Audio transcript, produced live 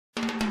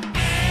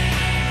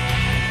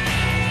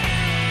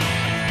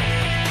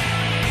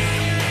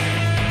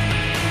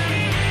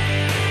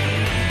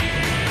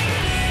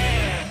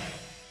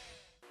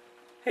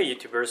Hey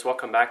YouTubers,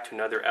 welcome back to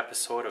another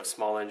episode of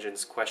Small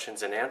Engines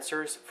Questions and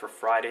Answers for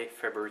Friday,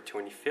 February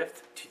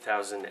 25th,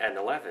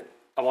 2011.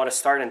 I want to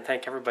start and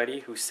thank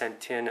everybody who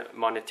sent in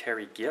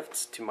monetary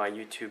gifts to my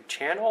YouTube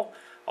channel.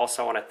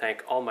 Also, I want to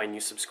thank all my new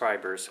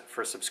subscribers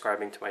for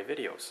subscribing to my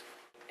videos.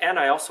 And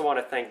I also want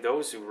to thank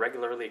those who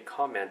regularly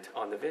comment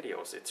on the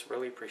videos. It's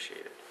really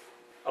appreciated.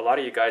 A lot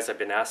of you guys have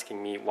been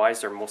asking me, why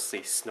is there mostly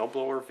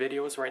snowblower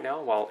videos right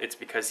now? Well, it's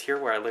because here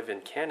where I live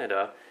in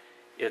Canada,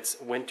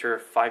 it's winter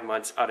 5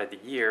 months out of the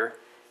year,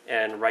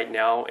 and right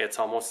now it's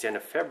almost the end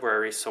of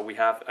February, so we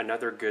have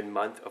another good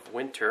month of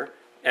winter.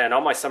 And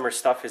all my summer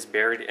stuff is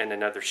buried in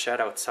another shed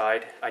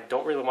outside. I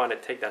don't really want to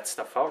take that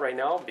stuff out right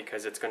now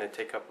because it's going to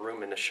take up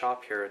room in the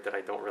shop here that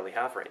I don't really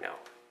have right now.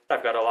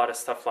 I've got a lot of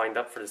stuff lined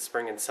up for the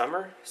spring and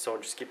summer, so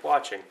just keep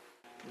watching.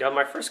 Now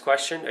my first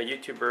question, a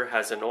YouTuber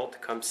has an old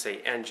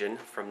Tecumseh engine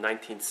from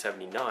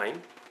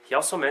 1979. He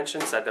also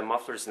mentions that the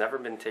muffler's never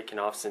been taken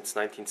off since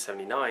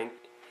 1979.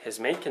 His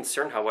main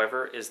concern,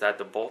 however, is that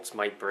the bolts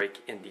might break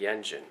in the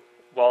engine.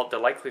 Well, the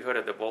likelihood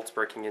of the bolts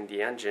breaking in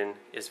the engine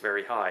is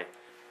very high.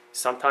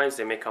 Sometimes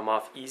they may come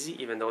off easy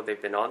even though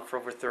they've been on for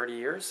over 30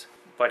 years.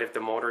 But if the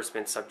motor's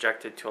been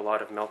subjected to a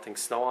lot of melting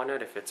snow on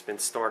it, if it's been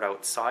stored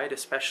outside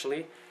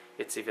especially,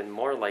 it's even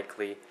more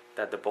likely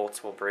that the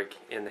bolts will break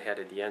in the head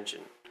of the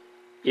engine.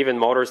 Even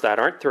motors that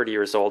aren't 30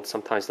 years old,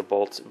 sometimes the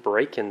bolts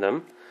break in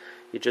them.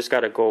 You just got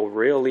to go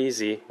real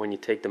easy when you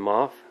take them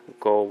off.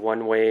 Go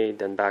one way,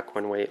 then back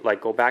one way. Like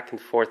go back and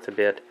forth a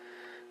bit,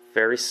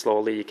 very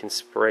slowly. You can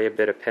spray a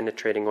bit of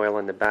penetrating oil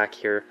in the back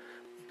here.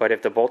 But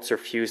if the bolts are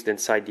fused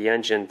inside the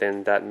engine,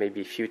 then that may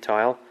be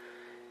futile.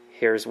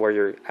 Here's where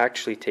you're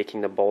actually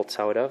taking the bolts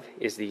out of,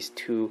 is these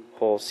two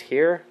holes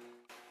here.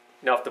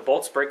 Now if the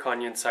bolts break on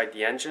you inside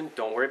the engine,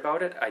 don't worry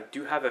about it. I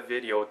do have a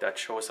video that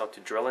shows how to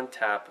drill and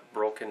tap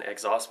broken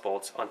exhaust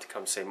bolts on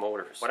Tecumseh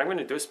motors. What I'm going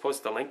to do is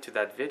post the link to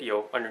that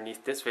video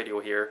underneath this video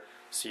here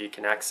so you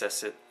can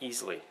access it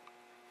easily.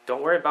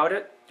 Don't worry about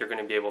it, you're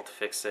going to be able to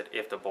fix it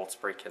if the bolts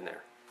break in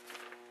there.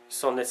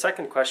 So in the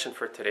second question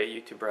for today,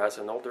 YouTuber has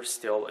an older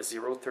Stihl, a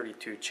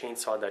 032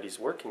 chainsaw that he's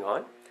working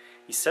on.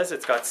 He says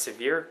it's got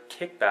severe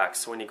kickback,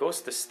 so when he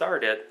goes to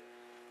start it,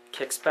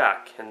 kicks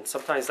back, and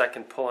sometimes that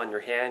can pull on your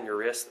hand, your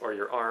wrist, or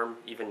your arm,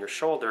 even your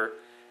shoulder,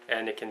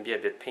 and it can be a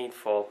bit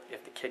painful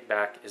if the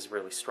kickback is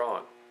really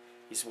strong.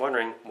 He's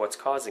wondering what's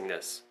causing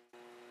this.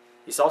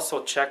 He's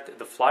also checked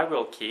the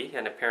flywheel key,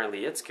 and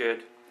apparently it's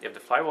good. If the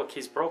flywheel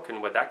key is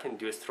broken, what that can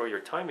do is throw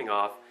your timing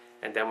off,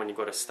 and then when you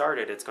go to start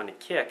it, it's going to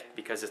kick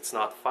because it's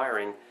not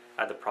firing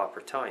at the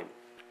proper time.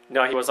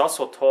 Now he was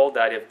also told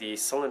that if the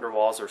cylinder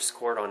walls are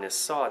scored on his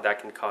saw, that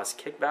can cause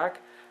kickback.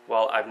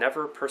 Well, I've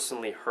never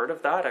personally heard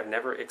of that. I've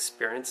never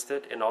experienced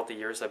it in all the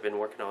years I've been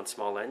working on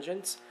small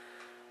engines.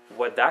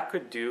 What that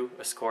could do,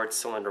 a scored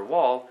cylinder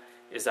wall,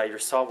 is that your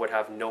saw would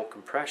have no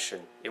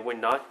compression. It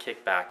would not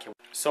kick back.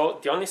 So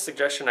the only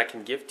suggestion I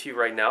can give to you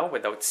right now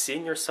without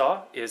seeing your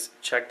saw is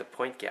check the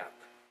point gap.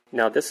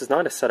 Now this is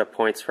not a set of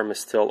points from a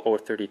Stihl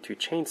 032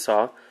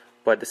 chainsaw,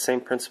 but the same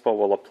principle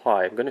will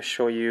apply. I'm going to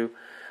show you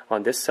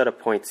on this set of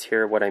points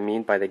here what I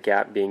mean by the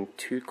gap being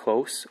too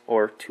close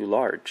or too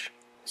large.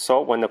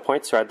 So when the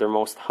points are at their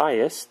most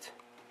highest,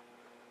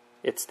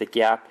 it's the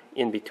gap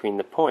in between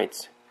the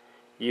points.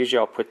 Usually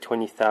I'll put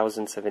 20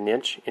 thousandths of an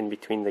inch in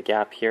between the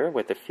gap here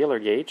with the feeler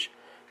gauge.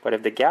 But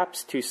if the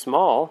gap's too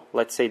small,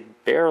 let's say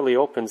barely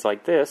opens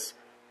like this,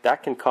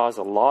 that can cause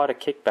a lot of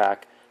kickback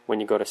when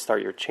you go to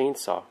start your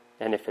chainsaw.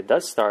 And if it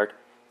does start,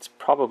 it's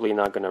probably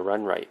not going to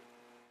run right.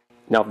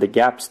 Now if the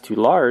gap's too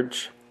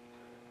large,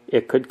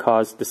 it could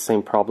cause the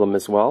same problem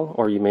as well,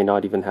 or you may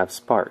not even have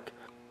spark.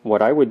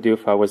 What I would do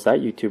if I was that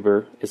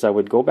YouTuber is I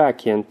would go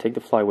back in, take the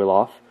flywheel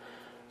off.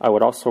 I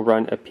would also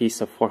run a piece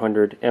of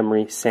 400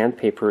 emery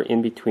sandpaper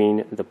in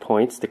between the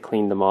points to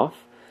clean them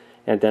off.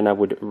 And then I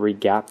would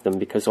re-gap them,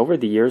 because over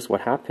the years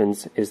what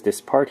happens is this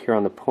part here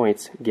on the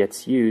points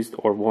gets used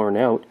or worn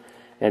out,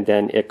 and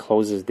then it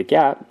closes the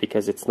gap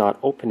because it's not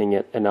opening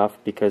it enough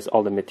because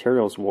all the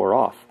materials wore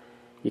off.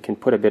 You can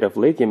put a bit of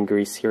lithium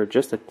grease here,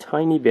 just a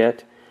tiny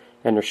bit,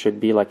 and there should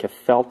be like a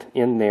felt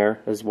in there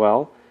as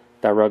well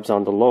that rubs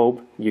on the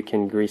lobe. You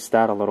can grease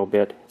that a little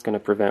bit. It's going to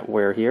prevent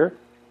wear here.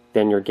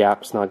 Then your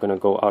gap's not going to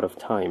go out of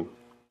time.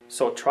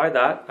 So try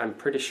that. I'm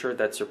pretty sure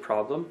that's your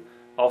problem.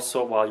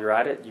 Also, while you're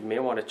at it, you may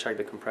want to check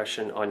the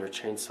compression on your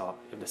chainsaw.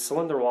 If the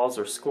cylinder walls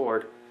are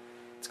scored,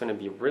 it's going to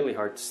be really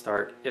hard to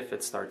start if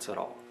it starts at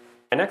all.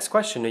 My next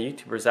question, a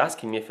YouTuber is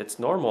asking me if it's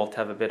normal to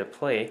have a bit of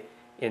play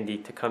in the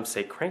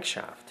Tecumseh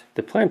crankshaft.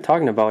 The play I'm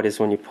talking about is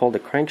when you pull the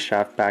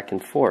crankshaft back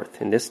and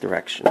forth in this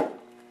direction.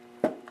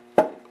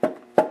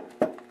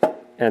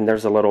 And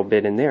there's a little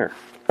bit in there.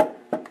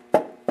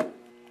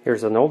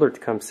 Here's an older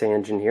Tecumseh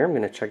engine here. I'm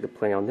going to check the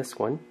play on this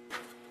one.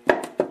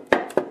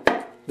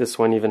 This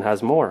one even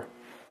has more.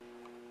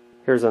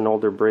 Here's an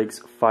older Briggs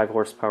 5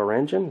 horsepower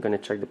engine. I'm going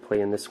to check the play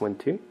in this one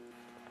too.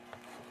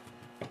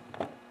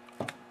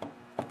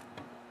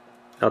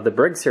 Now the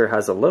Briggs here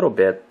has a little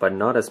bit, but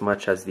not as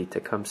much as the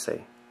Tecumseh.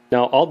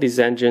 Now all these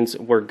engines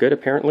were good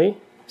apparently,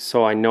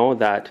 so I know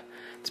that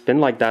It's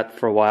been like that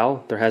for a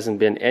while. There hasn't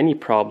been any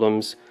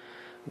problems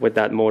with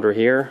that motor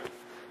here,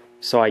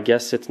 so I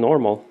guess it's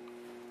normal.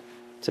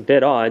 It's a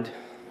bit odd,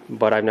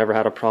 but I've never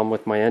had a problem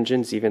with my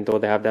engines, even though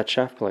they have that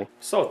shaft play.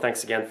 So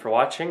thanks again for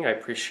watching. I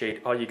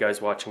appreciate all you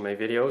guys watching my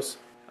videos.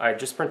 I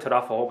just printed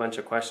off a whole bunch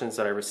of questions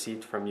that I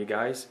received from you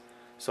guys,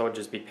 so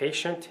just be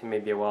patient. It may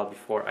be a while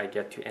before I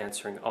get to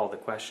answering all the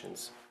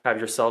questions. Have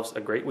yourselves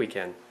a great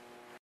weekend.